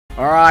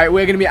Alright,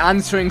 we're going to be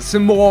answering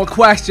some more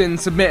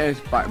questions submitted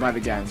by the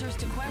game.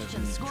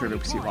 Trivial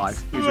Pursuit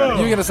Live. You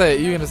were gonna say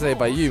it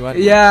by you, weren't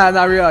you? Yeah, and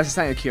I realised it's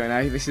not a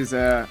Q&A. This is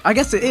I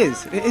guess it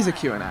is. It is a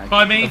Q&A.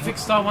 By me,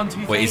 Fix Star 1, 2,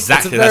 3. Wait,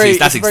 exactly.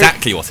 That's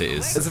exactly what it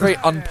is. It's a very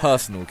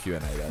unpersonal Q&A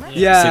then.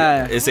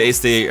 Yeah. It's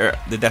the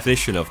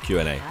definition of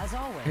Q&A.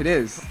 It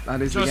is.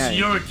 That is the Josh, game.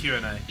 you're a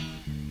Q&A.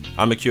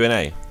 I'm a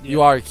Q&A.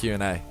 You are a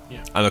Q&A.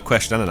 I'm a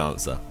question and an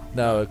answer.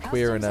 No, a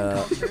queer and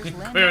a...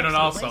 Queer and an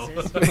arsehole.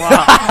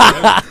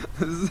 Wow.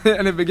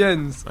 And it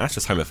begins. That's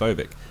just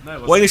homophobic. No,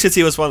 What English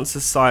city was once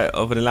the site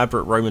of an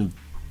elaborate Roman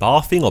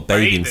bathing or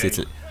bathing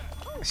city?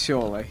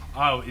 Surely.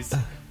 Oh,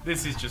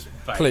 this is just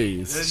vague.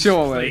 Please.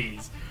 Surely.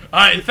 Please.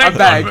 Alright, thank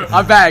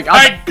I beg.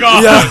 Thank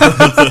God.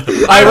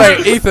 Yeah.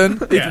 Wait,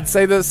 Ethan,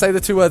 say the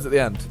 2 words at the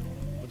end.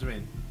 What do you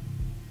mean?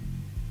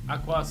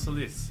 Aqua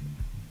Solis.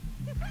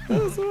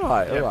 That's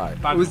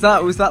alright. Was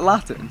that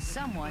Latin?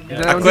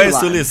 Aquae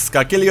solis,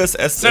 Cacilius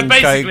est So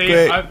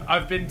basically,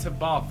 I've been to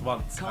Bath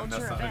once. And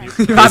that's not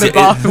You've had a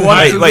bath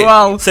once as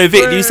well. So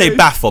Vic, do you say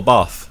bath or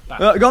bath?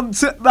 Gone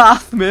to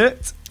bath,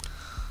 mate.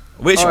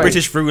 Which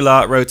British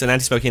ruler wrote an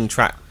anti-smoking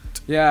tract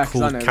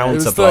called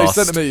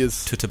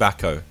Counterblast to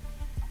Tobacco?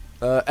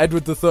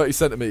 Edward the 30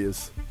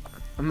 centimetres.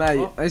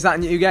 Mate, is that a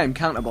new game?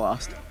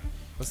 Counterblast.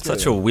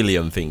 Such a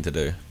William thing to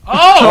do.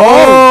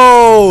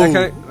 Oh!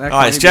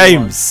 Alright, it's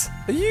James.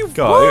 Are you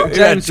Go.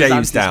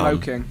 James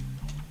down.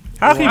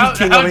 How can you be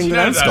King of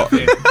England and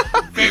Scotland?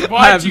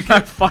 Why do you know?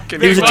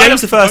 He was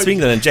James the First of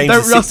England and James Don't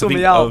the Sixth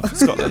rustle of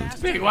Scotland.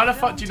 Vic, why the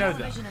fuck do you know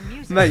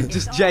that? Mate,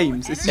 just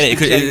James. It's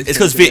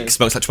because Vic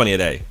smokes like 20 a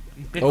day.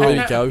 Oh, there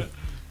you go.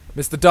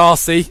 Mr.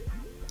 Darcy.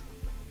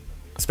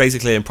 It's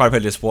basically in Pride and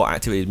Prejudice, what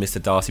activity has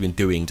Mr. Darcy been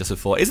doing just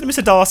before? Isn't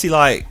Mr. Darcy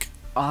like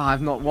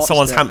I've not watched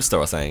someone's it. hamster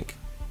or something?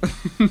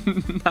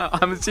 No,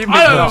 I'm assuming.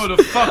 I don't know what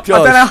the fuck. Josh,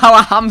 I don't know how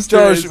a hamster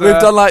is. we've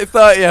done like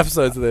 30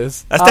 episodes of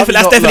this. That's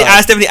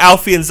definitely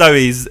Alfie and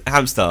Zoe's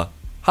hamster.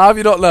 How have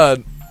you not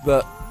learned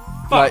that?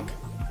 Like,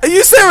 are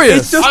you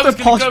serious? It's just a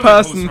posh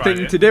person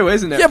thing to do,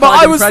 isn't it? Yeah, but Pride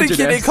I and was Prejudice.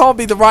 thinking it can't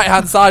be the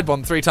right-hand side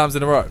one 3 times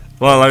in a row.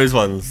 One of those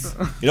ones.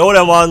 You know all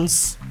them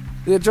ones?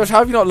 Yeah, Josh, how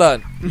have you not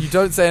learned? You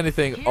don't say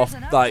anything off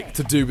like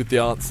to do with the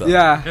answer.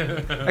 Yeah,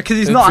 because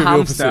he's not a Trivial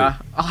hamster.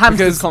 Pursuit. A hamster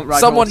Because can't ride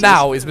someone horses.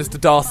 now is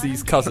Mr.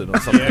 Darcy's cousin or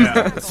something. Yeah.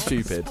 That's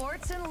stupid. They're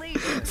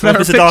Mr. a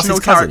Darcy's fictional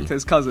cousin.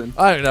 character's cousin.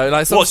 I don't know,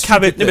 like some What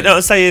cabbage? stupid No, but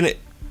I'm saying,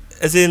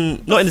 as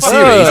in not in the fuck?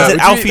 series. As in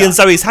Would Alfie you- and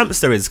Zoe's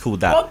hamster is called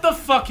that. What the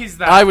fuck is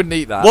that? I wouldn't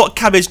eat that. What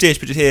cabbage dish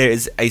put here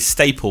is a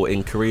staple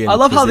in Korean I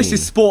love how this cuisine?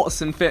 is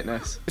sports and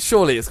fitness.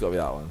 Surely it's got to be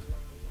that one.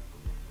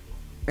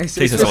 It's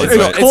Please it's tell me it's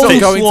not going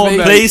to coleslaw, me.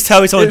 mate. Please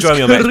tell me someone It's joined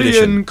me on my Korean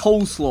expedition.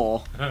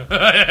 coleslaw.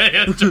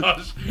 Yeah,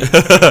 Josh.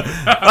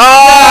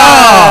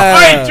 Ah!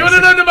 Wait, do you want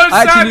to know the most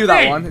I sad actually knew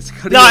that thing? one. It's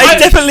Korean. No,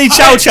 it's definitely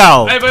Chow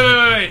Chow. Wait. Do you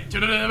want to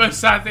know the most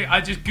sad thing? I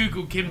just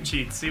googled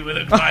kimchi to see what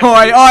it looks like.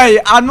 Oi,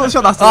 I'm not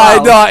sure that's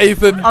allowed. No,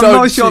 Ethan, I'm don't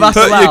not sure cheat. that's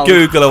Put your allowed.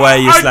 Google away,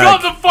 you I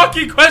got slag. the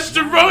fucking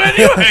question wrong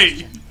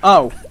anyway.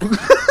 Oh.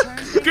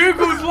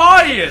 Google's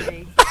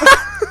lying.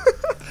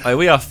 Oh,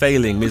 we are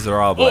failing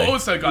miserably.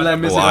 Also, guys, Les I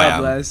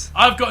am. Miserables.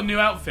 I've got a new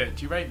outfit.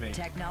 Do you rate me?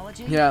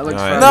 Yeah, it looks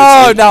Alright.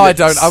 very No, I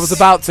don't. I was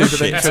about to, but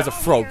then you chose a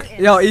frog.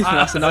 Yo, Ethan,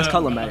 that's a nice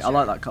colour, mate. I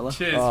like that colour.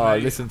 Cheers, Oh,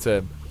 mate. listen to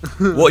him.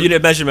 What unit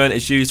of measurement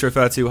is used to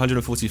refer to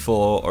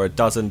 144 or a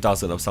dozen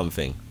of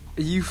something?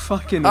 Are you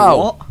fucking Oh.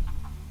 what?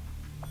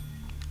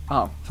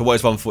 Oh. So what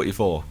is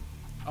 144?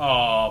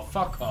 Oh,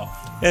 fuck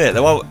off. Yeah,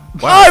 the one.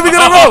 Oh, we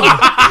got it wrong!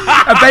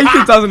 A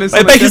bacon dozen is Wait,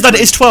 something Baker's done different.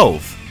 it is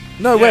 12.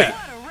 No, wait.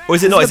 Or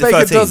is it not? Is The it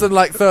bacon 13? dozen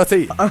like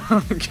 13.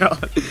 Oh,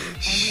 God.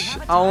 Shh.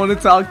 I want to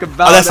talk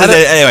about Oh, that's it.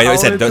 anyway, I don't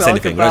say wanna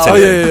anything. talk Don't say Oh,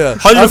 about anything. yeah.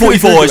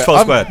 144 is 12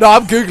 I'm- squared. No,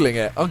 I'm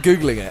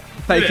Googling it.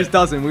 Baker's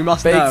dozen, we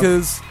must know.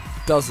 Baker's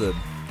dozen.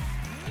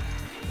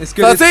 It's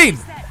good. 13!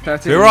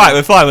 13. We're right,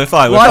 we're fine.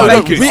 Why No,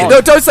 Baker's no, on?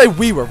 no, don't say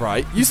we were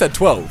right. You said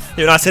 12.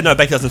 Yeah, and I said no,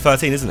 Baker doesn't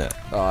 13, isn't it?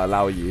 Oh, I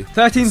allow you.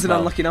 13's an Smell.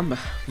 unlucky number.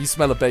 You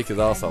smell a baker's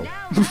arsehole.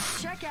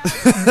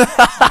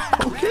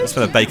 That's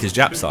for the Baker's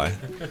Japs eye.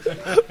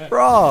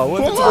 Bro,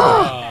 what if it's a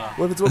woman?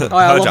 What if it's a woman? Oh,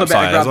 I Her love a Japs bit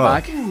eye of as grab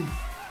well. bag.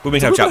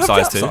 Women have Do women Japs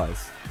eyes Jap too.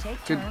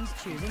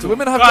 size? Do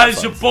women have Guys,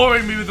 Jap you're size?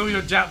 boring me with all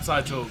your Japs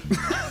I talk.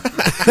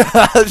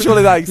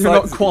 Surely that You're not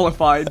excites you.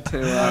 qualified to.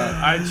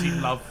 I actually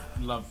love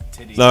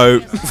titties. No.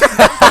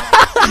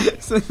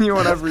 Send you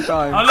on every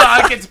time. Oh, look,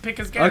 I get to pick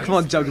a game. Oh, come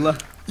on, juggler.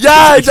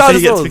 Yeah, You said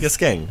you get to dinosaurs! pick a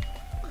skeng.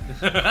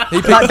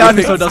 That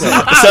dinosaur doesn't. Is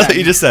that what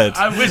you just said?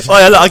 I wish. Oh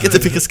yeah, look, I get to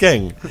pick a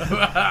skeng.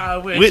 I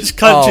wish. Which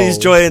countries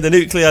Oh. joined the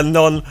Nuclear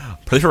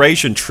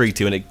Non-Proliferation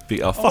Treaty when it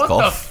be... Oh, fuck What the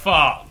off.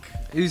 fuck?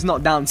 Who's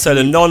not down? So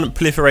the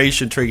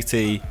Non-Proliferation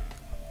Treaty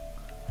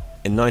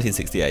in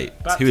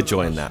 1968. Back Who to had the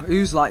joined that?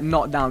 Who's like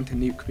not down to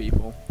nuke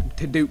people?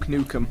 To Duke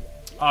Nukem.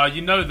 Oh,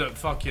 you know that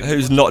fucking.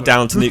 Who's not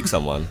down to nuke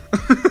someone?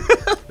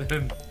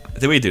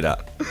 Did we do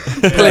that?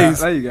 Please,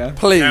 There you go.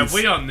 please, Yeah,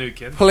 we aren't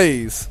nuking.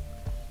 please,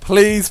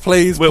 please,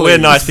 please, We're please.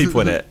 nice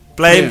people in it.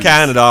 Blame Yes.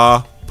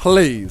 Canada.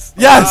 Please.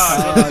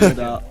 Yes!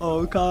 Canada.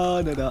 Oh,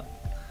 Canada.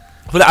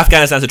 I feel like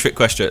Afghanistan's a trick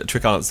question,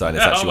 trick answer, and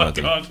it's actually one of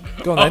them.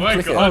 Go on, then. my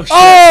Click it. God.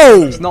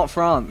 Oh! It's not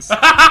France. It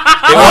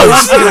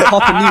was.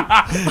 Pop a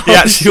nuke. He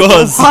actually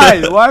was.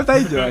 Why? Why have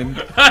they doing?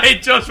 Hey,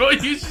 Josh, what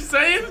are you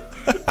saying?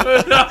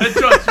 Josh,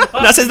 what?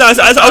 No, I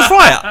was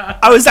right.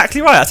 I was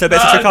exactly right. I said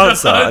it's a trick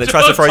answer, and it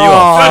tries to throw you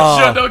off.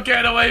 Josh, you're not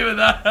getting away with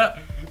that.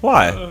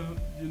 Why?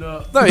 You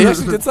know. No, he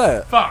actually did say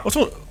it. Fuck. What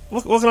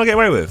can I get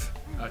away with?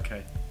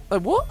 Okay.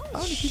 Like, what?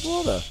 How many people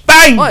are there?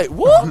 Bang! Wait,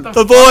 what?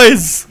 The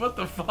boys! What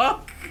the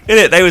fuck?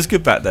 Innit? They was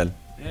good back then.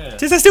 Yeah.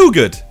 They're still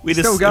good. We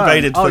just Still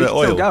invaded going. for the Still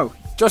oil. go.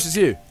 Josh, it's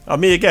you. Oh,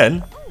 me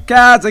again?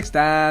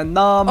 Kazakhstan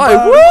number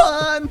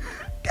what? 1.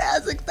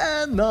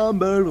 Kazakhstan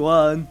number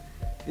 1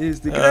 is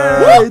the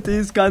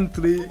greatest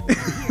country.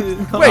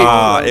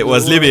 Wait. It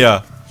was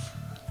Libya.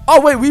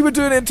 Oh, wait, we were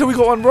doing it until we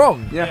got one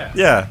wrong. Yeah.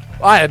 Yeah.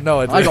 I had no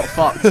idea. I got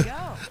fucked.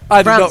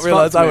 I did France not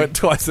realise fucked I me. went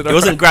twice in a It row.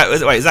 wasn't grab.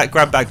 Wait, is that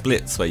grab bag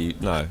blitz where you?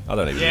 No, I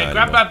don't even know. Yeah,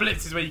 grab anymore. bag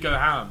blitz is where you go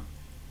ham.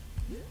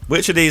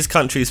 Which of these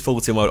countries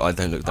fought in world? I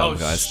don't look dumb, Oh,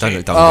 guys. shit. Don't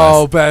look dumb,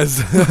 Oh,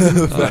 guys.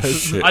 Bez. Oh,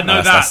 shit. I know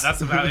No, that.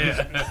 That's about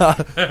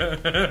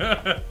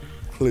it.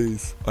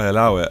 Please. I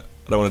allow it.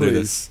 I don't want to do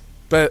this.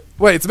 But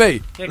wait, it's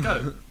me. Yeah,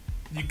 go.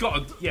 You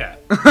got to. Yeah.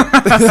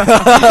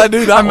 I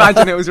knew that.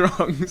 Imagine it was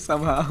wrong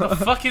somehow. The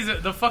fuck is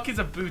it? The fuck is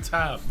a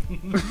Bhutan?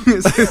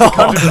 It's a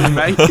country,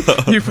 mate.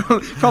 You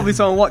probably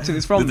someone watching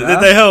is from Did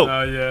there. they help?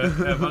 Oh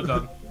yeah. Well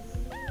done.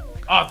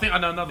 Oh, I think I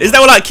know another. Is that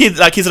what like kids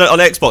on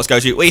Xbox go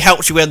to? We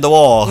helped you win the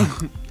war.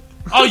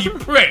 Oh, you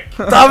prick!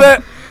 Damn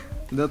it.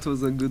 That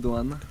was a good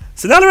one.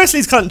 So now the rest of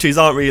these countries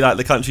aren't really like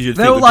the countries you'd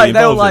They think were would be like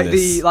involved in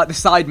this.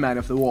 the sidemen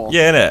of the war.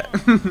 Yeah,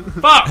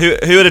 innit? Fuck!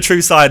 Who are the true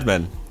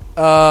sidemen?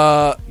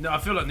 No, I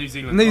feel like New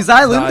Zealand. New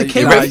Zealand, the you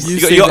Kiwis.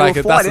 seem like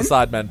got that's a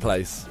Sidemen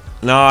place.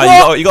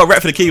 No, you got a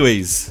rep for the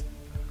Kiwis.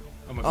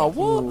 Oh, my Oh, God.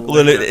 what?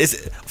 All the,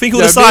 think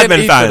all Yeah, the me and Sidemen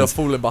Ethan fans. are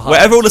falling behind.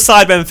 Wherever all the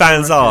Sidemen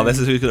fans are, this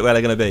is where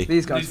they're going to be.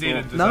 These New guys.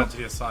 Zealand does No.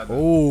 actually a side.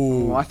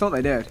 Oh, I thought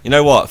they did. You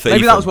know what? For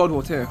Maybe Ethan. that was World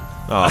War II.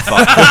 Oh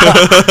fuck.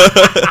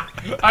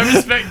 I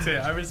respect it.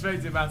 I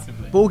respect it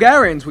massively.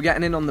 Bulgarians were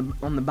getting in on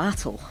the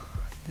battle.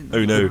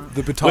 Oh no.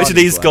 the Which of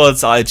these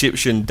gods are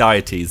Egyptian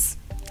deities?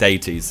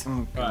 Deities.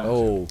 Right.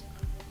 Oh,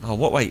 Oh,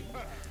 what? Wait.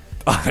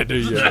 I knew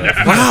you.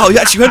 Wow, you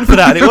actually went for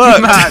that and it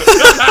worked.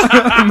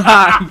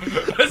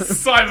 Man,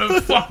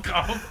 Simon, fuck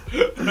off.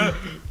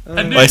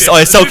 Wait,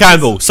 Sol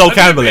Campbell. Sol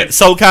Campbell it.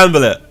 Sol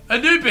Campbell it.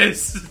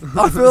 Anubis.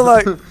 I feel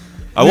like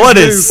What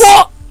is?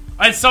 what?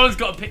 And someone's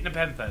got to pick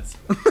Nepenthes.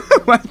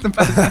 where's the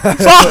best?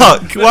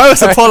 Fuck! Why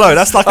was Apollo?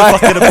 That's like a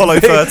fucking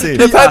Apollo 13.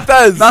 The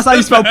Panthers. That's how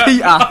you spell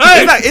Peter.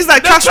 Is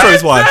that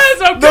Castro's wife?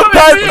 I'm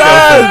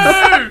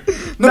Nepenthes.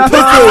 coming for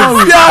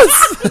you. Yes.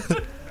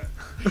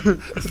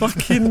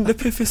 Fucking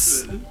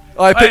Epiphus.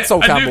 I picked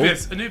Sol Campbell.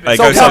 Anubis. Hey,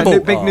 Sol go Sol. Campbell.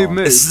 Big noob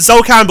move.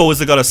 Sol Campbell was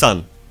the god of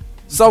sun.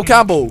 Sol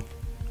Campbell.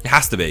 It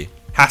has to be.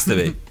 Has to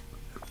be.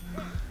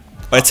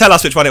 Wait, tell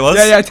us which one it was.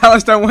 Yeah. Tell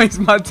us. Don't waste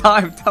my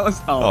time. Tell us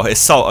how. Oh, it's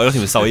Sol. I don't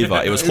think it was Sol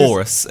either. It was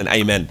Horus and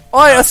Amen.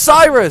 Oh,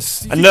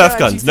 Osiris. And Nerf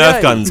guns.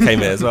 Nerf guns came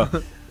here as well.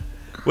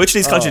 Which of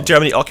these countries did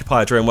Germany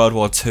occupy during World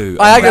War II?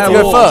 I get to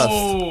go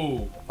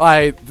Oh.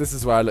 first. This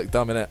is where I look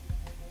dumb, innit?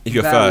 If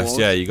you're Bear first, Wars.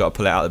 yeah, you got to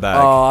pull it out of the bag.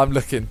 Oh, I'm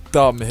looking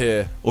dumb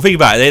here. Well, think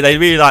about it. They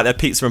really like their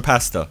pizza and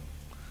pasta.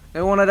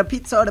 They wanted a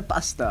pizza or the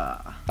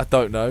pasta. I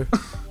don't know.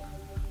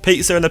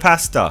 Pizza and the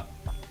pasta.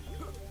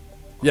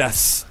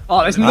 Yes.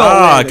 Oh, there's no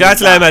way.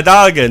 Gratulerer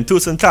dagen,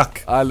 tusen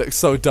tack. I look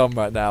so dumb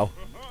right now.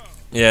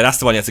 Yeah, that's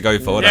the one you have to go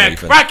for. Yeah,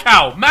 don't you?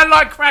 Krakow. Man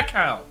like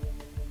Krakow.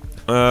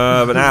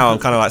 But now I'm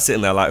kind of like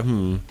sitting there like,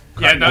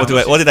 Yeah, no.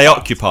 what did they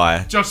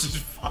occupy? Josh is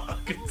fucked.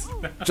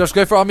 Just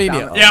go for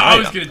Armenia. Yeah, I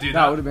was going to do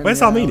That that. would have been. Where's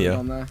yeah, Armenia?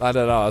 on there. I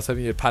don't know. I was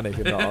hoping you'd panic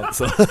and not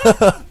answer.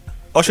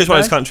 Austria's one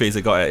of those countries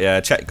that got it.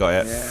 Yeah, Czech got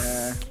it.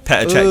 Yeah.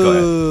 Petr Czech got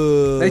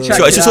it. They So checked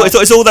it's, it just,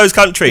 out. it's all those It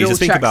countries. all Just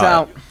think checks about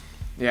out. it.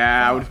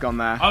 Yeah, I would have gone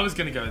there. I was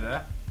going to go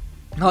there.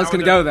 I was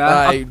gonna go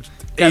there. Ethan,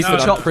 I'm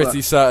chocolate.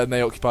 pretty certain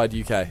they occupied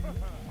UK.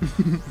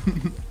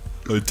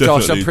 Oh,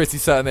 Josh, I'm pretty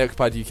certain they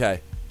occupied UK.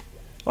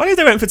 I knew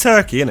they went for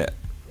Turkey, innit?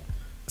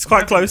 It's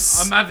quite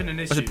close. I'm having an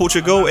issue. Was it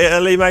Portugal,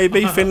 Italy,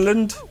 maybe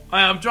Finland?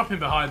 I'm dropping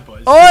behind,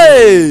 boys.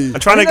 Oi! I'm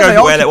trying to I think go they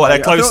for what they're occupied. I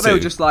close thought they were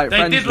to. just like They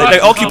friends. did Can't like- They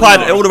occupied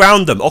Oh, no. all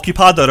around them.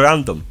 Occupied all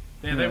around them.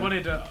 Yeah, they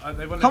wanted.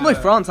 They wanted. believe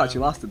France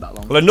actually lasted that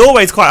long. Well,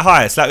 Norway's quite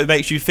high, so that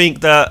makes you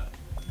think that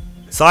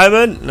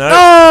Simon, no,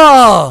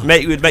 Oh!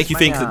 would make you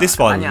think that this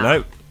one,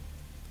 no,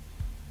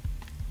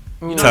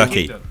 Ooh.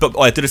 Turkey. Kingdom. But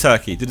oh, do the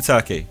turkey, do the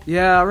turkey.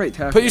 Yeah, I rate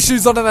Turkey. Put your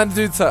shoes on and then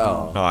do the... Oh.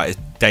 All right, it's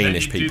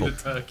Danish Then you people. Do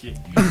the turkey.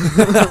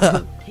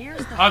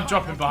 I'm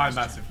dropping behind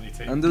massively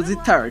too. And do the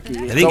Turkey. They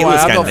Don't didn't get all worry,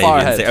 the I'm not far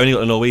Scandinavians. ahead. They only got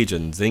the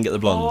Norwegians. They didn't get the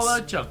blondes. Oh,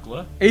 a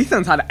juggler.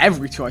 Ethan's had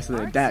every choice of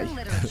the day.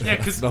 Yeah,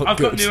 because not I've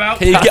got good. new Can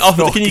outfit. you get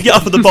off? Can you get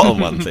off of the bottom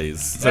one,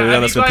 please? So we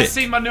Have don't you have to guys pick.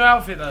 seen my new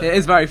outfit though? It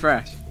is very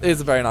fresh. It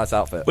is a very nice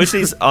outfit. Which of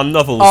these are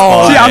novels?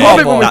 Oh, by See, I love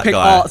it come when we on, that pick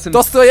guy? arts and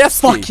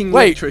Dostoevsky. fucking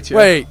wait, literature.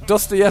 Wait,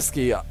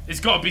 Dostoevsky. It's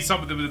got to be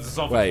something with a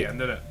dissolve at Wait. the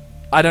end, isn't it?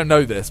 I don't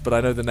know this, but I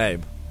know the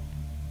name.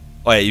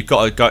 Oh, yeah, you've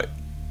got to go.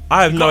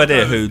 I have no Got to idea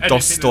know who everything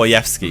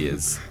Dostoevsky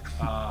is.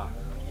 Ah.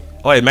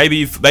 Oh, yeah, maybe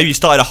you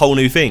started a whole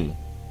new thing.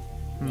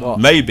 What?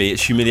 Maybe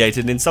it's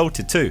humiliated and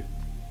insulted too.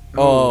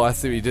 Oh, I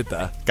see what you did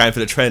there. Going for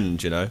the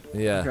trend, you know.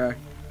 Yeah. Okay.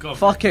 God,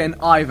 Fucking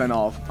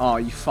Ivanov. Oh,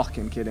 you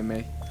fucking kidding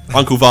me?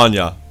 Uncle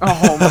Vanya.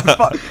 Oh my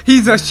fuck.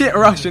 He's a shit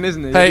Russian,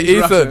 isn't he? Hey, He's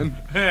Ethan. Russian.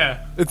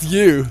 Yeah. It's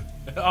you.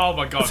 Oh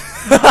my god.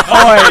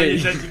 Oi. You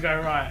said you go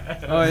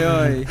right. Oi,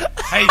 oi.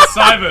 Hey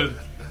Simon,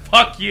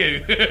 fuck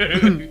you.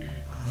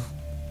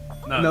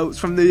 No. Notes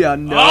from the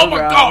underground. Oh my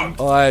god.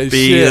 Oh, Beat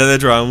shit. of the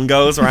drum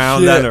goes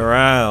round Shit. and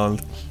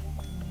around.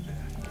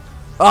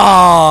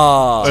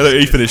 Ah. Oh, look,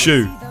 Ethan his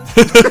shoe.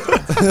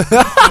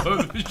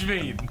 What do you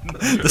mean?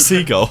 The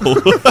seagull.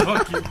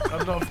 Fuck you.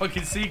 I'm not a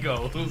fucking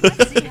seagull.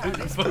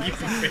 Fuck you.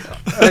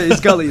 Hey, he's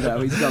gully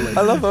though. He's gully.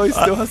 I love how he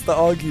still has to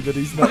argue that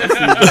he's not a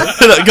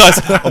seagull. Look,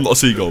 guys, I'm not a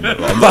seagull, mate.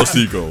 I'm not a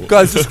seagull.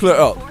 Guys, just clear it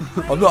up.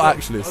 I'm not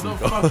actually a I'm not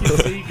seagull. a fucking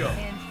seagull.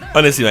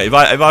 Honestly, mate, if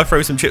I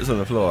throw some chips on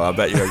the floor, I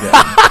bet you won't get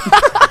them.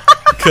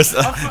 Because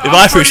if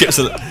I threw chips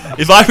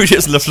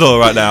on the floor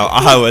right now,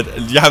 I would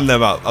yam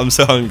them up. I'm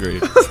so hungry.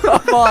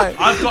 Fine.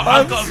 I've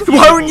got a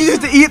Why wouldn't you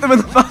just eat them in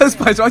the first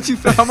place? Why'd you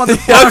throw them on the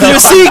floor? Oh, 'cause you're a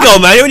seagull,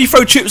 man. You only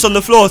throw chips on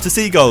the floor to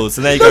seagulls,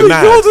 and they go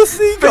mad. You're the But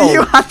seagull.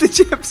 you had the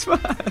chips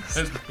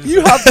first.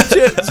 You have the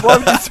chips. Why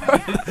would you throw?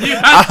 You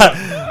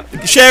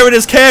have Sharing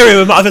is caring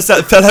with my other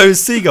fellow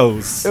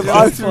seagulls. If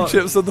I threw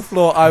chips on the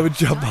floor, I would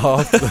jump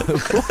after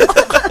them.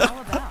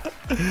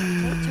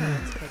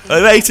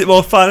 It makes it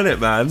more fun, innit,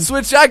 man?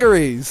 Switch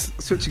jaggeries.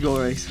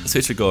 Switchagories.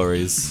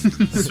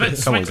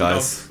 Switchagories. Come on,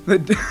 guys.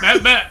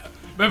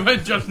 Remember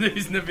when John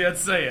News never had to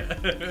say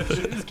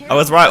it? I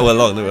was right all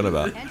along. What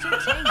about?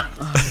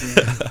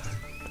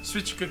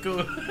 Switch cuckoo.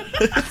 No,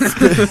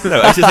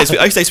 I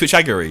used to say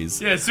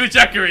switchagories Yeah, switch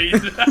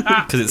accuracies.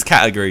 because it's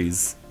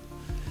categories.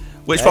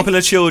 Which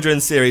popular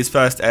children's series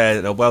first aired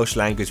in a Welsh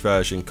language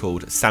version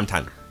called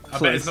Samtan? I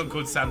bet it's not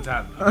called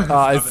Santan.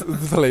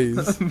 Please.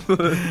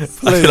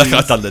 I feel like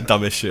I've done the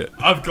dumbest shit.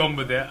 I've gone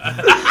with it.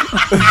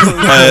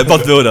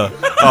 Bob Builder.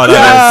 Oh no,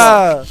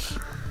 Yeah.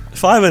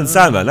 Fireman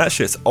Salmon. That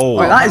shit's old.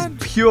 Wait, that is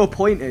pure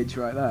pointage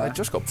right I there.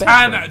 just got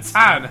Tan best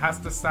has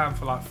to stand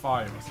for like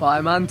fire.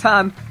 Fireman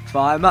tan.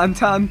 Fireman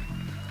tan.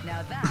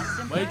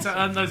 Wait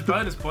to earn those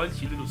bonus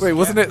points, you little. Wait,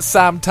 wasn't it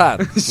Sam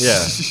Tan? Yeah.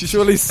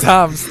 Surely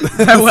Sam's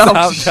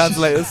Well, Sam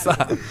translated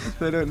Sam.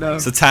 They don't know.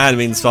 So tan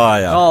means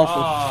fire. Oh,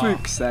 for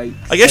fuck's sake.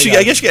 I guess you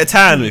get a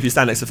tan if you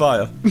stand next to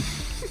fire.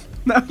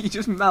 No, you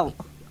just melt.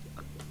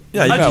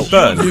 Yeah, you melt.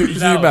 burn. You You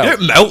melt.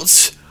 don't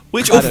melt.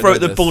 Which I author don't know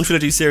wrote the this. Bourne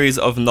trilogy series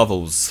of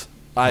novels?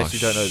 I actually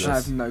don't know I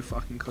have this. no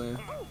fucking clue.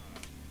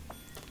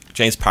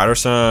 James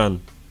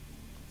Patterson.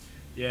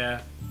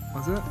 Yeah.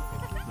 Was it?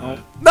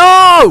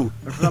 No!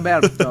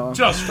 Roberto.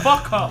 Josh,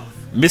 fuck off.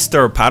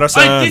 Mr.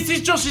 Patterson. Hey, this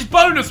is Josh's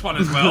bonus one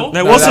as well.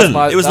 No, it No, that's wasn't.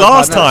 my- It was that's my-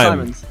 last no,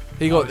 time. Simon's.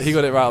 He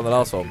got it right on the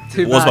last one.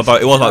 Too It was bad. my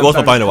boner Bonus one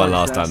points,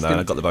 last time, yeah. though.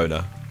 I got the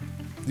boner.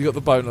 You got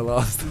the boner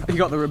last time. You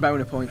got the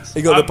Rabona points.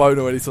 He got the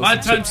boner when he saw My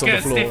some turn chips to on the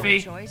get floor.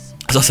 stiffy.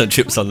 I saw some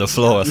chips on the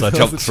floor, so I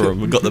jumped through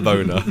them and got the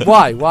boner.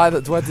 Why? Why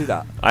do I do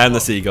that? I am the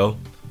seagull.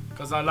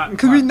 Because I like.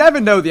 Because we never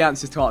know the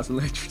answers to arts and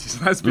literature.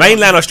 So let's be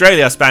Mainland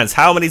Australia spans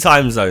how many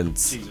time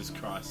zones? Jesus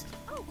Christ.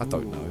 I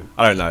don't know.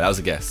 I don't know. That was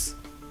a guess.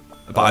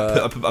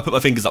 But I put my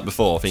fingers up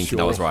before, thinking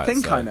I was Sure. right. I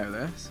think so. I know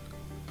this.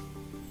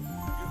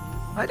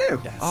 I do. Oh,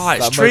 it's That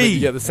moment tree. You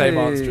get the same Hey.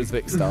 answer as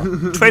Vic Star.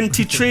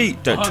 20 tree.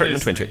 Don't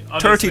Honestly, 20. 30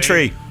 honestly.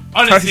 tree.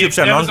 Honestly, if 30%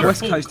 there was a longer. West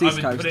fork, Coast, I East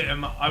would Coast. put it in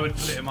my, I would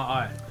put it in my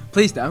eye.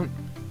 Please don't.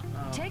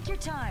 Take your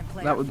time,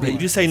 player. That would Wait, be. you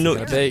just say no.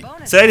 Gonna be.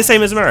 So they're the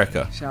same as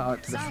America. Shout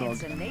out to the frog.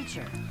 Science and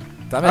nature.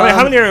 Damn I mean,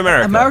 how it. many are in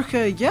America?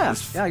 America, yeah.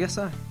 Yeah, I guess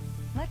so.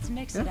 Let's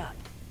mix it up.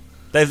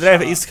 They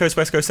have East Coast,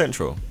 West Coast,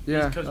 Central.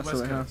 Yeah, East Coast, that's West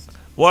what they have. Coast.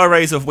 What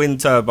arrays of wind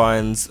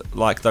turbines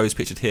like those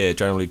pictured here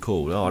generally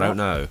called? Oh, I don't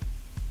know.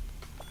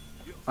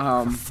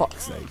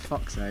 Fuck's sake.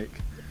 Fuck's sake.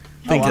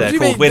 I think Oh, they're Do you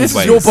called mean this is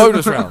windways. your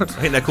bonus round? I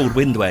think they're called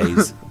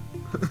windways.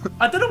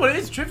 I don't know what it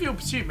is. Trivial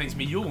Pursuit makes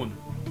me yawn.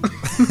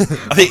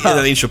 I think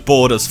that means you're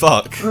bored as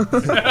fuck.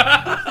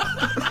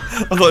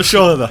 I'm not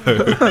sure though.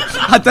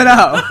 I don't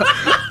know.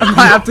 I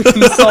might have to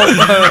consult.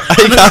 I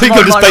think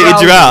I've just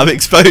baited you out. I've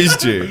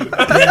exposed you.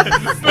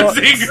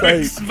 Finger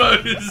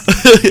exposed.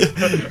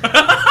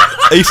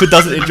 Ethan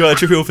doesn't enjoy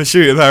Trivial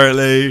Pursuit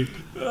apparently.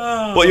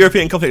 What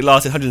European conflict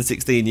lasted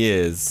 116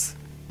 years?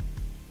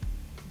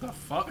 The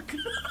fuck?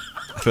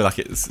 I feel like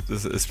it's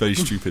a very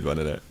stupid one,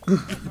 isn't it?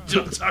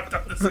 Josh, I've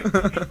done the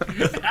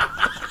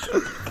same.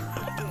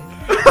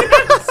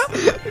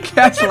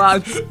 Yes,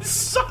 lads.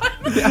 Simon.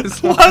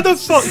 Yes, Why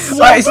lads. the fuck?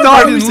 Right, it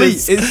started in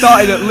Roses? Leet. It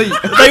started at Leet.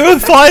 They were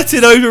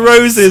fighting over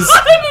roses.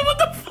 Simon, what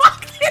the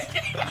fuck?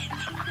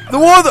 The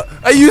War of the...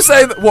 Are you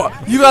saying that... What?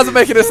 You guys are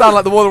making it sound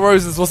like the War of the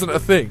Roses wasn't a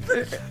thing.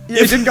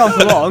 It didn't go on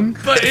for long.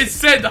 But it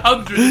said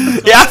 100.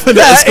 It happened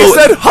at a Yeah, school. it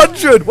said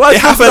 100. Why It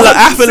is happened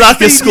that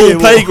like a 16 school year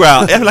war?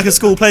 playground. It happened like a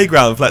school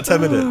playground for like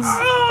 10 minutes.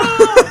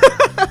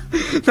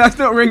 That's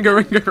not Ringa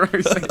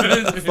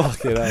Rosie.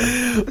 Fucking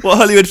hell. What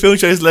Hollywood film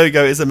show's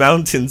logo is a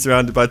mountain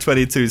surrounded by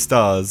 22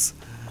 stars?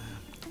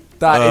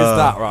 That is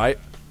that, right?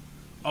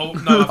 Oh,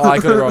 no. Oh, I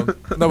got it wrong.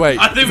 No, wait.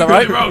 I think is we that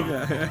right? got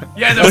it wrong.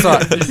 Yeah, no,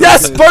 That's right.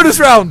 Yes! Bonus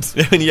round!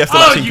 When you have to Oh,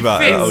 like, think you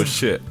about it. fixed. Oh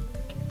shit.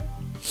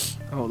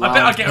 Oh, I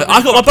bet I get.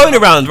 I got my boner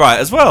round right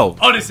as well.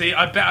 Honestly,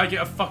 I bet I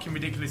get a fucking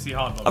ridiculously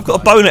hard one. I've got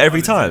a boner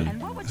every time.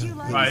 And what would you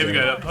like? Right, here we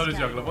go. Polish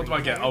juggler. What do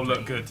I get? Oh,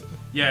 look good.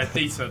 Yeah,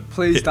 decent.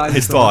 Please,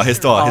 dinosaurs. His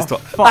door.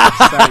 Fuck's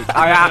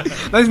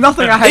sake. There's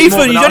nothing I hate more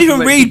Ethan, than you don't even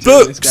Arthur read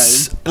literature in this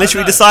books game. unless you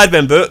read the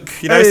Sidemen book.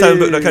 You know,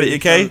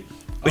 SIDEMEN.co.uk,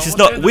 which is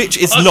not a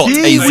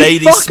Gee, we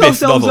Zadie fucked Smith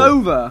ourselves novel.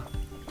 over.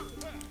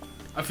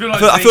 I feel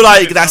like, I feel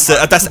like that's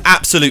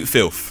absolute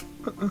filth.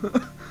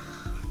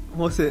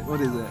 What's it? What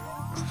is it?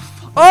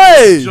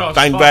 Hey! Josh,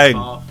 Bang, fuck bang.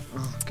 off,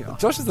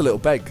 Josh is a little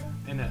beg.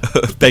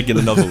 innit? Begging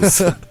the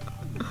novels.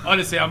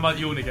 Honestly, I might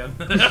yawn again.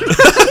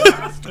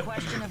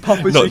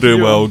 Papa's Not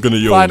doing well. Gonna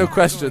yawn. Final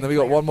question, then we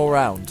got one more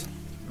round.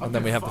 And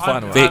then we have the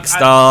final round. Vic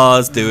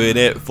Star's doing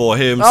it for Oh,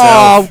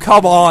 himself.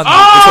 come on.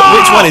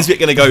 Which one is Vic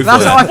gonna go for?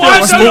 That's how I feel. Why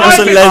when don't I sports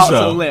get and leisure? arts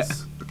are lit.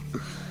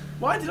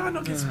 Why did I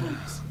not get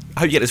spoons? I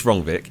hope you get this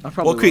wrong, Vic. I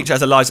probably What creature has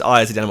the largest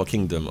eyes in the animal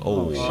kingdom?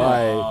 Oh, shit.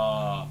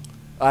 Aye.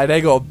 Aye,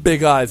 they got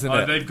big eyes, Oh,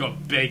 innit? they've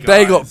got big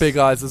They eyes. got big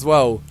eyes as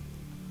well.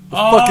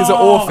 Oh, fuck is an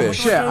oarfish?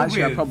 Shit,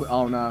 actually, I probably.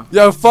 Oh no.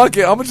 Yo, fuck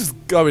it. I'm gonna just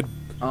go with.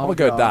 Oh, I'm gonna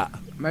go with God. that.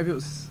 Maybe it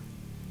was.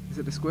 Is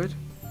it the squid?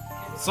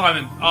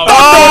 Simon. Oh,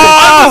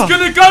 I was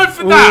gonna go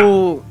for that.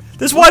 Ooh.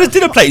 There's why the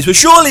dinner plates, but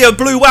surely a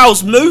blue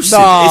whale's moose.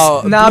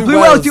 No, Nah,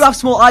 blue whales do have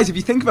small eyes. If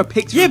you think of a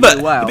picture Yeah, of a but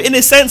blue whale. in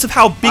the sense of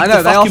how big I know,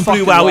 the they are fucking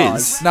blue fucking whale large.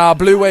 is. Nah,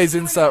 blue ways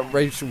insert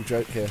racial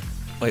joke here.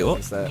 Wait,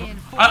 what? Say it.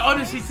 I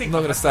honestly think I'm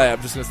not gonna say it.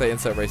 I'm just gonna say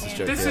insert racist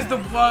joke this here. is the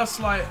worst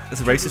like.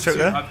 There's a racist joke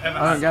there? I've ever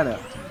I don't had. get it.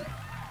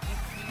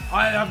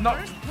 I have not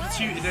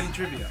pursued any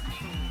trivia.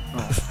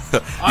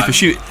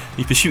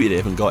 You pursued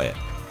it and got it.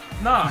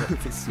 Nah,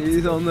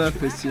 He's on the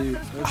pursuit.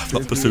 I've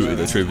not pursued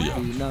the trivia.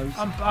 He knows.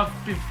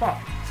 I've been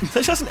fucked.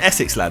 So just an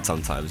Essex lad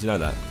sometimes, you know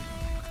that?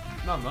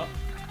 No, I'm not.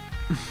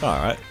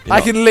 Alright.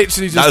 I can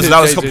literally just That was hear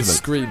a JJ compliment.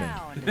 screaming.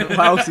 What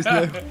else is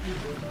new?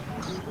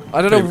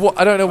 I don't know what.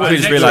 I don't know what. I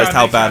Next just realised round,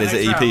 how next bad round, his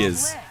next EP round.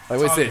 is. Like,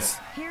 what's this?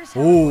 Here's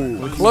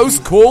Ooh, close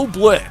call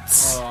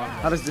blitz.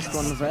 How does this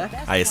one there?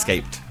 I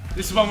escaped.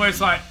 This is one where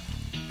it's like,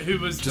 who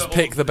was Just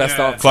pick the best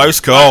yeah. answer. Close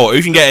call.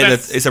 Who can get it?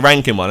 Best- It's a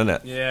ranking one, isn't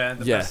it? Yeah,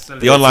 the Yeah. best seller.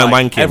 The online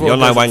like wanking. The everyone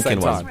online does it at the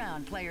wanking same one. time.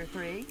 round, player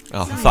 3.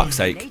 Oh, for fuck's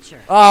sake. Nature.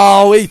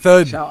 Oh,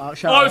 Ethan. Shout out,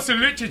 shout Oh, out. so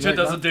literature Right,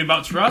 doesn't do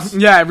much for us.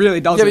 Yeah, it really Yeah,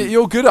 doesn't. but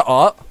you're good at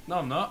art. No,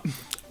 I'm not.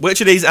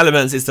 Which of these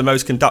elements is the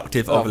most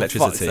conductive Oh, of for fuck's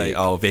electricity? sake.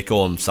 Oh, Vic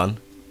Orm, son.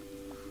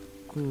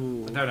 I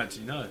don't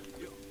actually know.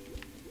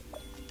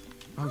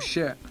 Oh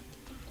shit.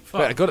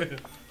 Fuck. Wait, I got it.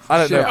 I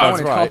don't Shit, know if I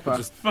that's wanted right. copper.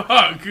 Just,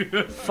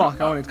 Fuck.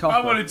 Fuck, I wanted copper.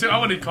 I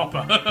wanted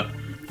copper.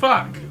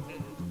 Fuck.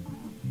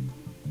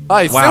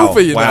 hey, Wow,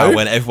 silver, you wow, know.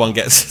 when everyone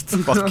gets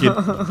fucking...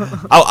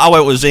 I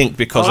went with zinc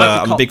because I like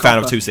the I'm a big fan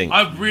of copper. 2 zinc.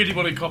 I really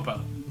wanted copper.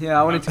 Yeah,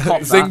 I wanted to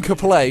cop that. Zinca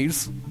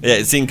plays.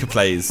 Yeah, zinc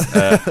plays.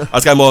 I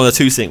was going more on the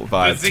 2 zinc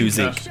vibe. The 2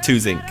 zinc zinc. 2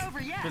 zinc.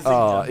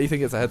 Oh, Ethan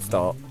gets a head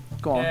start.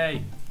 Go on.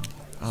 Yay.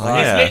 Oh,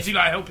 It's yeah. literally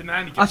like helping the I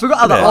handicap. forgot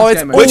how that Yeah. last Oh,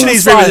 it's game all Which went. of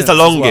these rivers is the science as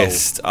well.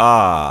 longest?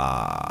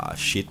 Ah,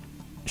 shit.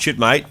 Shit,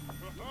 mate.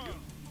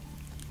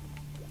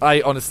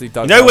 I honestly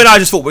don't You know when I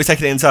just thought we were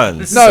taking it in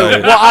turns? No,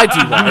 So- what I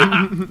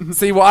do, right?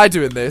 See, what I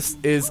do in this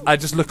is I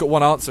just look at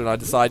one answer and I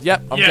decide,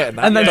 yep, I'm Yeah. getting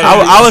that. And then Yeah.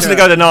 I was going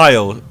to go to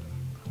Nile.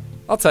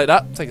 I'll take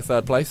that. Take a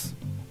third place.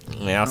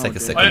 Yeah, I'll take a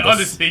dear. second.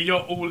 Honestly, you're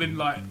all in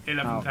like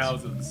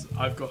 11,000s.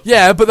 I've got.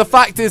 Yeah, but the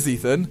fact is,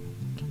 Ethan,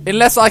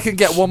 unless I can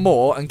get one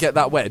more and get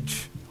that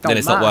wedge, Then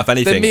it's not matter. worth then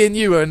anything. me and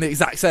you are in the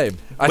exact same.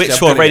 Actually, Which I'm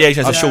sort of getting it.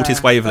 radiation has the Yeah,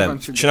 shortest wavelength? everyone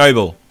should get-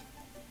 Chernobyl.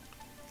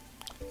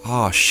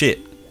 Oh, shit.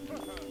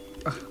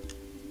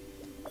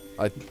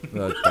 I don't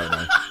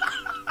know.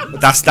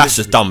 That's That's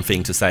just dumb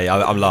thing to say.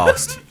 I'm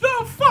last.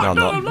 No, fuck, No, I'm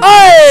no, not. no.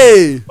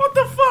 Hey! What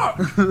the fuck?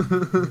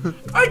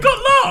 I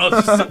got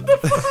lost. What the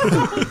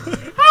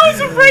fuck? How is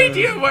a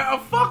radio where a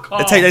fuck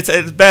off?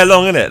 It's bare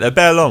long, isn't it? They're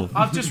bare long.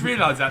 I've just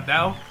realised that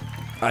now.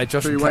 I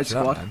just Free wedge catch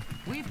that, squad. man.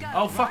 We've got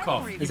Oh, fuck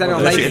off. Is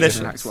anyone Well, making literally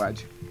the next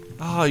wedge?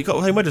 Oh, you got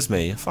the same word as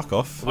me. Fuck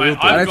off. Wait, I I've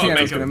don't got think to anyone's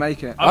make going to a.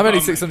 make it. I'm only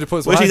got- 600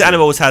 points Which of behind these you.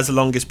 animals has the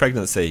longest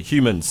pregnancy?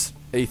 Humans.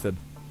 Ethan.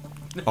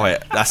 Oh yeah,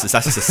 that's just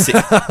a sick.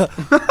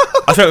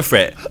 I went for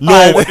it.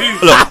 Norway.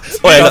 Look,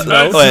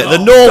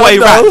 the Norway Don't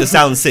know. rat just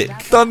sounds sick.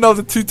 Don't know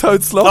the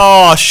two-toed sloth.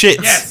 Oh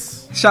shit.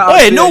 Yes. Shout out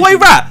Wait, to Norway you.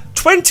 rat,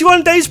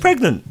 21 days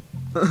pregnant.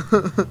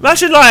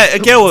 Imagine like a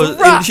girl.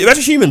 rat.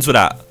 Imagine humans with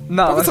that.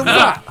 No, It's a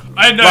that's rat.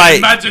 I know. Like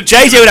Imagine.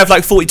 JJ would have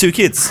like 42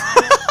 kids.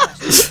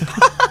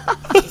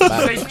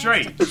 Say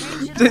Drake.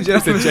 Did you?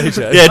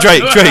 JJ. Yeah,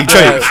 Drake.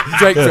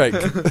 Yeah,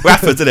 Drake.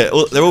 Rappers, did it?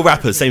 They're all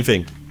rappers, same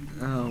thing.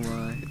 Oh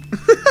my.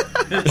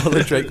 All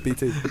the Drake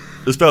BT.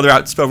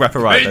 Spell rapper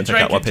right, then take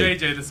Drake out one and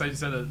P. JJ the same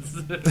sentence.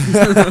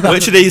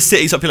 Which of these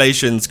cities'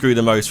 populations grew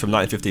the most from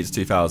 1950 to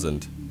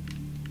 2000?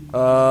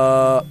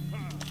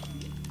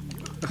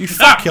 You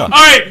fuck yeah.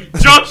 Alright,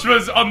 Josh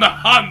was on the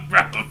hunt, bro.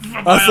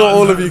 I saw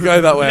all of you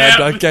go that way and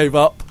Yeah. I gave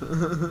up.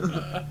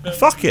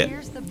 Fuck it.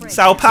 Here's the break.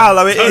 Sao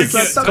Paulo it is.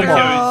 Tokyo. Come on.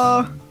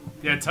 Oh,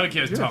 Yeah,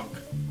 Tokyo's tonk.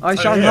 I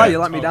Shanghai, yeah. you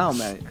let me down,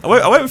 mate.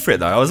 I went for it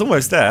though. I was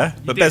almost there,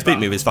 but did Bez beat that.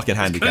 me with his fucking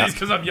handicap. It's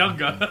because I'm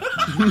younger.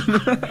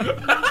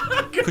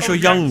 Because you're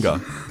younger.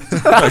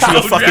 No, it's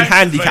your fucking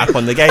handicap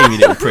on the game, you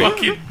little prick.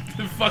 Fucking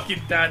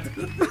fucking dad.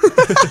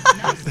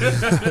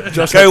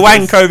 Josh Go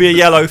wank over your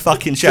yellow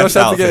fucking chef's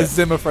Josh had to get his outfit.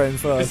 Zimmer frame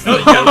first. It's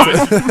not yellow.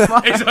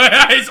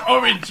 It's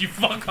orange. You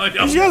fuck.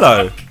 It's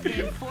yellow.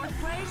 In fourth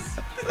place.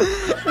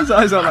 His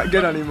eyes aren't that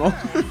good anymore.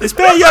 It's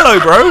bare yellow,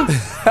 bro.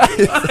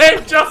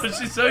 Hey,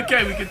 Josh, it's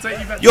okay. We can take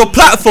you back. Your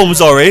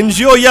platform's orange.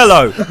 You're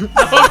yellow.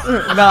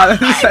 Nah, they're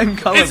the same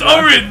colour. It's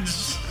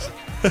orange.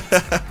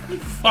 You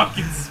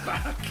fucking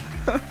spack.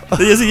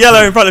 There's a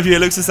yellow in front of you. It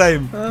looks the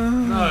same.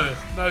 No,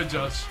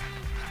 Josh.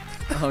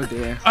 Oh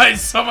dear. Hey,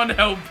 someone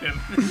help him.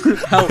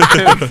 Help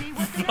him.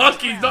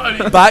 Fuck, he's not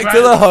only Back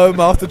to the home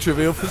after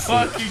Trivial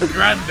Pursuit. fucking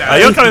granddad. Oh,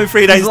 you're coming in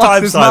 3 days' He's lost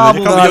time, his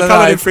Simon. You're marbles.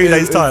 coming, No, in 3 it's-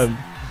 days' time.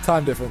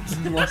 Time difference.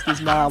 He lost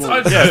his marble.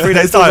 Yeah, 3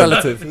 days' It's all time.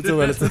 relative. It's all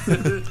relative.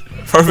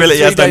 Probability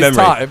has no 3 days'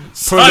 memory. time.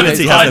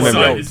 Probability has no Hindsight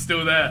memory. is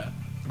still there.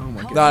 Oh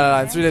my god.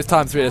 No. In 3 days'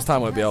 time, 3 days'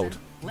 time won't be old.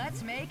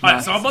 Let's make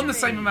Alright, so I'm on the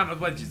same amount of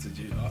wedges as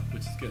you, like,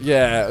 which is good.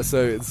 Yeah,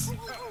 so it's.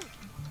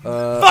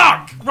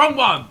 Fuck! Wrong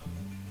one!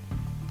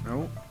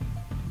 No.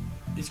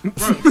 It's gross.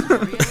 No,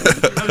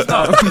 it's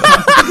not.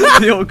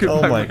 The awkward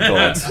Oh my moment.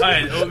 god.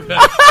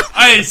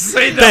 Hey,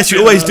 say nothing. Bess, you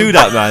always do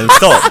that, man.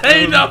 Stop.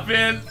 Say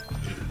nothing.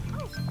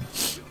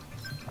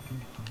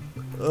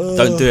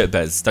 Don't do it,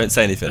 Bez. Don't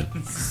say anything.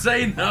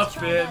 Say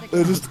nothing.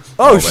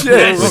 Oh shit!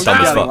 Yes, we're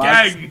dumb as shout, fuck.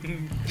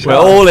 gang. We're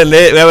all in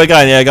it. Where we're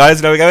going, yeah, guys?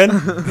 Where we're going?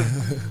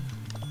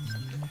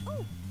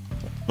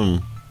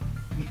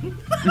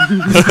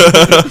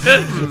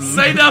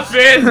 Say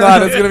nothing. Nah,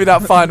 there's gonna be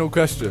that final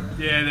question.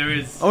 Yeah, there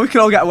is. Oh, we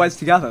could all get a wedge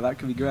together. That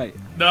could be great.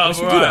 No,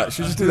 Should we do that?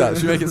 Should we just do that?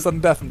 Should we make it sudden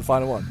death in the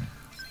final one?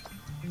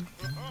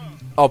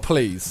 Oh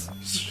please,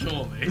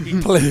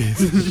 Surely.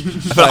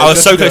 please. I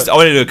was so close. I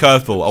wanted to do a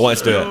curveball. I wanted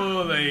to do it.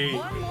 Surely.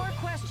 one more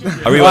question. I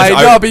really Wait, wanted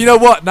no, to. but you know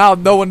what? Now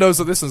no one knows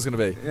what this one's gonna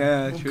be.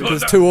 Yeah, true. God,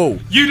 It's 2-all.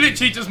 You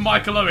literally just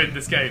Michael Owen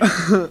this game.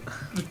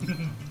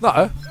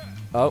 No.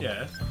 Oh.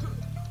 Yeah.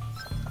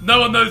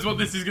 No one knows what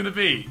this is going to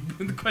be.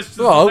 The question's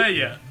Well, not there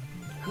yet.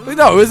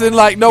 No, as in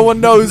like no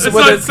one knows It's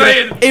whether like it's gonna,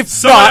 saying if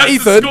someone not, has to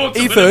Ethan, score to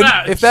win a Ethan,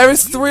 match. if there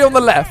is 3 on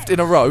the left in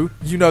a row,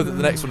 you know that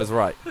the next one is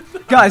right.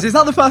 Guys, is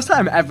that the first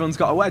time everyone's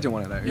got a wedge on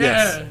one of those?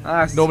 Yeah.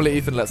 That's Normally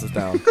Ethan lets us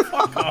down.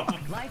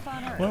 Life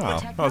on Earth. Wow,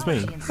 that was me.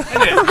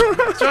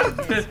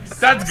 Innit?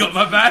 Dad's got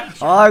my badge.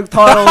 Oh,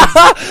 title.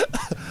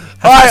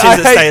 Hatches that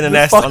hate stay in the the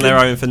nest on their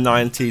fucking- own for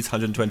 90 to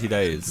 120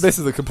 days. This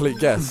is a complete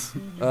guess.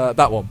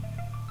 That one.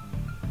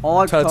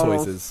 Oh,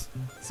 Tortoises.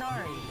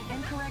 Sorry,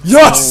 incorrect.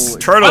 Yes! Oh, I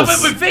Turtles.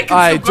 went with Vic and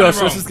Alright, still got Josh, it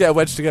let's wrong. just get a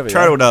wedge together. yeah?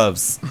 Turtle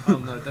doves. Oh,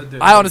 no, don't do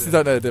it, I honestly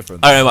don't know the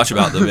difference. I don't know much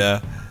about them,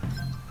 yeah.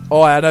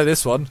 Oh, I know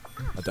this one.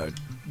 I don't.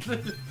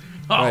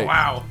 Oh, Wait.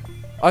 wow.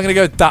 I'm gonna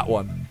go with that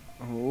one.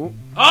 Oh,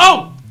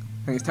 Oh!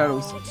 I think it's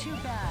turtles. Oh, too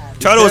bad.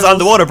 Turtles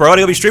underwater, bro. They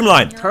gotta be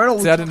streamlined.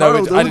 Turtles. See, I didn't know.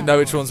 turtles. I didn't know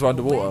which ones were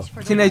underwater.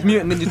 Teenage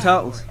Mutant Ninja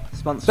Turtles.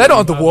 Sponsored. They're not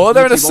underwater.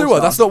 They're in a YouTube sewer.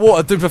 All-Star. That's not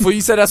water. Dude, before you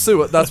said that's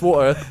sewer, that's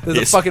water. There's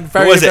a It's- fucking what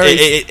very, was it? very.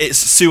 It's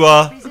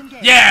sewer Freezing game.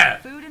 Yeah!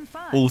 Food and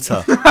fun.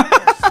 water.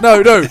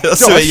 No, Sewer,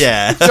 Josh.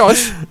 yeah.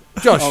 Josh.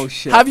 Oh,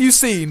 shit. Have you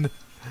seen?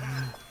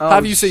 Oh,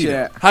 Have you seen shit.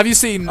 it? Have you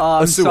seen Oh,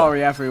 I'm a sewer?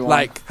 sorry, everyone.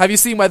 Like, have you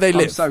seen where they I'm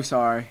live? so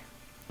sorry.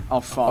 Oh,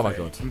 fuck. Oh my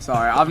god. I'm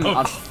sorry. I've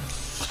Vic.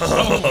 sport.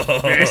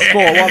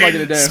 What am I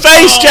gonna do?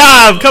 Space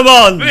Jam! Come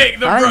on! You Vic,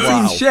 the I ain't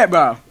roast. seen shit,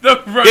 bro.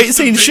 The roast ain't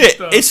seen of Vic shit.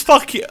 stuff. It's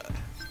fucking.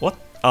 What?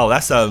 Oh,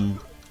 that's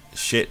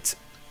shit.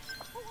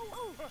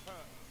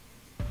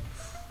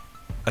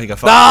 I think I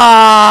fucked.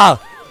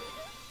 Ah!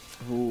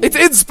 It's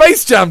in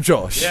Space Jam,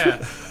 Josh.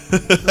 Yeah.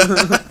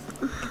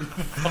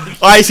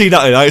 I ain't seen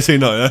nothing. I ain't seen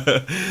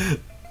nothing.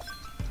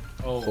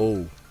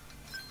 Oh.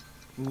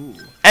 Oh.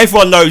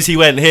 Everyone knows he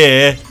went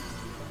here.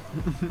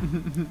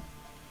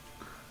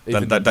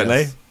 Ethan Don't didn't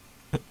they? guess.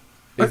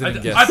 Ethan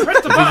didn't I guess.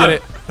 pressed the If you get button.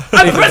 it,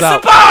 I Ethan's pressed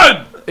out. the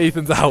button.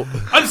 Ethan's out.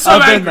 I'm so I've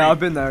been angry. there. I've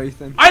been there,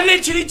 Ethan. I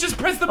literally just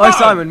pressed the Oh, button.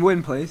 Simon,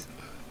 win, please.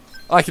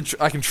 I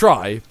can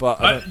try,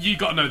 but I You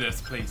gotta know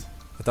this, please.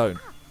 don't.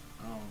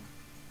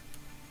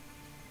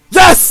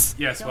 Yes!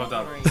 Yes, well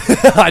done.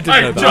 I didn't know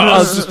Hey, that. I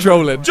was Josh. just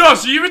trolling.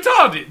 Josh, are you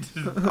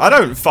retarded? I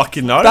don't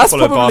fucking know. I don't That's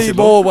follow probably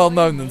basketball. more well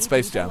known than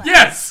Space Jam.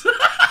 Yes.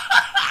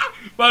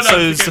 Well done So for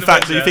it's the getting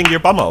fact that wedge you think you're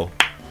a bumhole.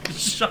 there.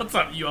 Shut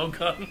up, you old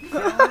cunt. It's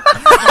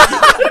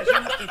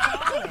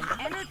all in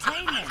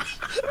entertainment.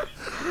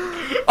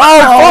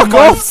 Oh, fuck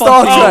my off,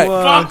 Star fucking Trek!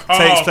 word. Fuck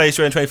Takes off. place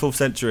during the 24th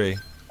century.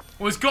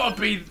 Well, it's gotta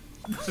be.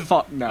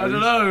 Fuck no. I don't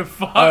know.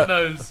 Fuck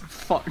knows.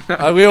 Fuck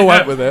no. We all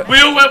went with it. We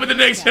all went with the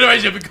next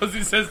generation because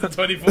it says the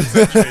 24th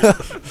century.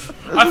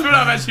 I feel like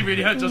I've actually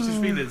really hurt Josh's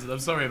feelings, and I'm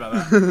sorry about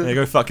that. Yeah,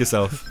 go fuck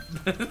yourself.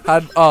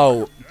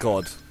 Oh,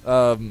 God.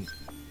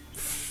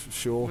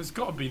 Sure. It's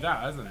got to be that,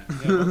 hasn't it?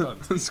 Yeah, well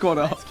done. Squad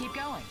up. Let's keep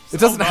going. It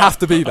doesn't have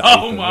to be that.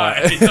 Oh Ethan,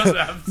 my! right? It doesn't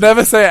have to.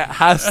 Never say it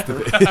has to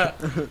be.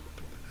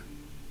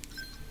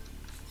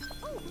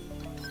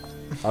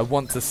 I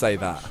want to say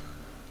that.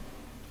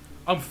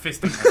 I'm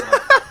fisting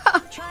myself.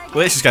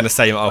 Well, it's just going to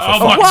say, oh, for Oh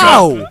fuck. my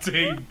Wow. god,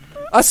 team.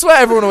 I swear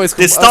everyone always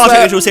calls Did Star Trek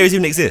Original Series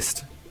even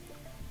exist?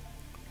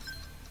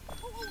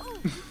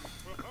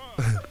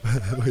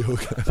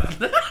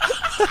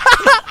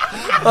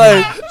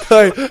 Hey,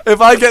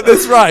 if I get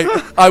this right,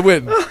 I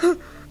win.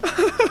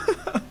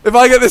 If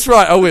I get this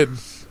right, I win.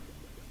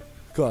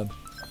 Go on.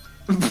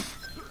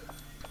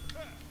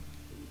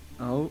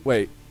 Oh.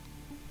 Wait.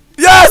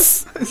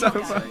 Yes! Battle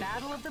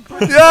of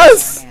the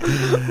Yes!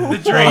 The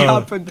What dream.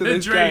 happened to The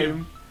this dream.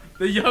 game?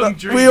 The young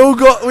dream. We all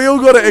got it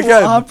What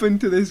again.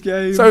 happened to this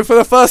game? So for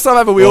the first time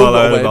ever, we What all a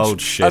got a load of wedge,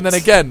 old shit. and then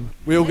again,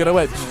 we all get a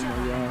wedge. Oh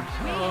my gosh.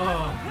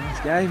 Oh, This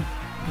game.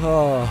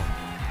 Oh,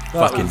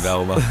 Fucking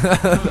Velma.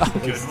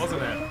 good,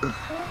 wasn't it?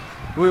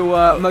 We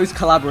were most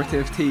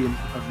collaborative team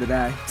of the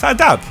day. Is that a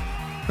dab?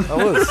 that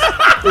was.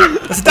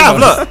 That's a dab,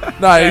 look!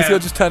 No, he's Yeah. gonna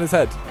just turn his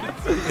head.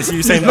 It's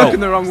He's Usain looking Bolt.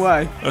 the wrong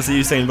way. That's the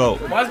Usain Bolt.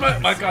 Why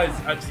is my guy's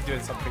actually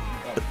doing something?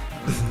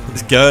 Oh,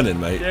 It's gurning,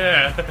 mate.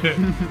 yeah.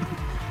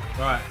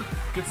 Right.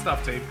 Good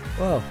stuff, team.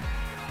 Well,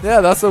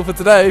 yeah, that's all for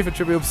today for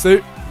Trivial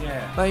Pursuit.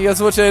 Yeah. Thank you guys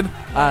for watching,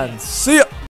 and see ya.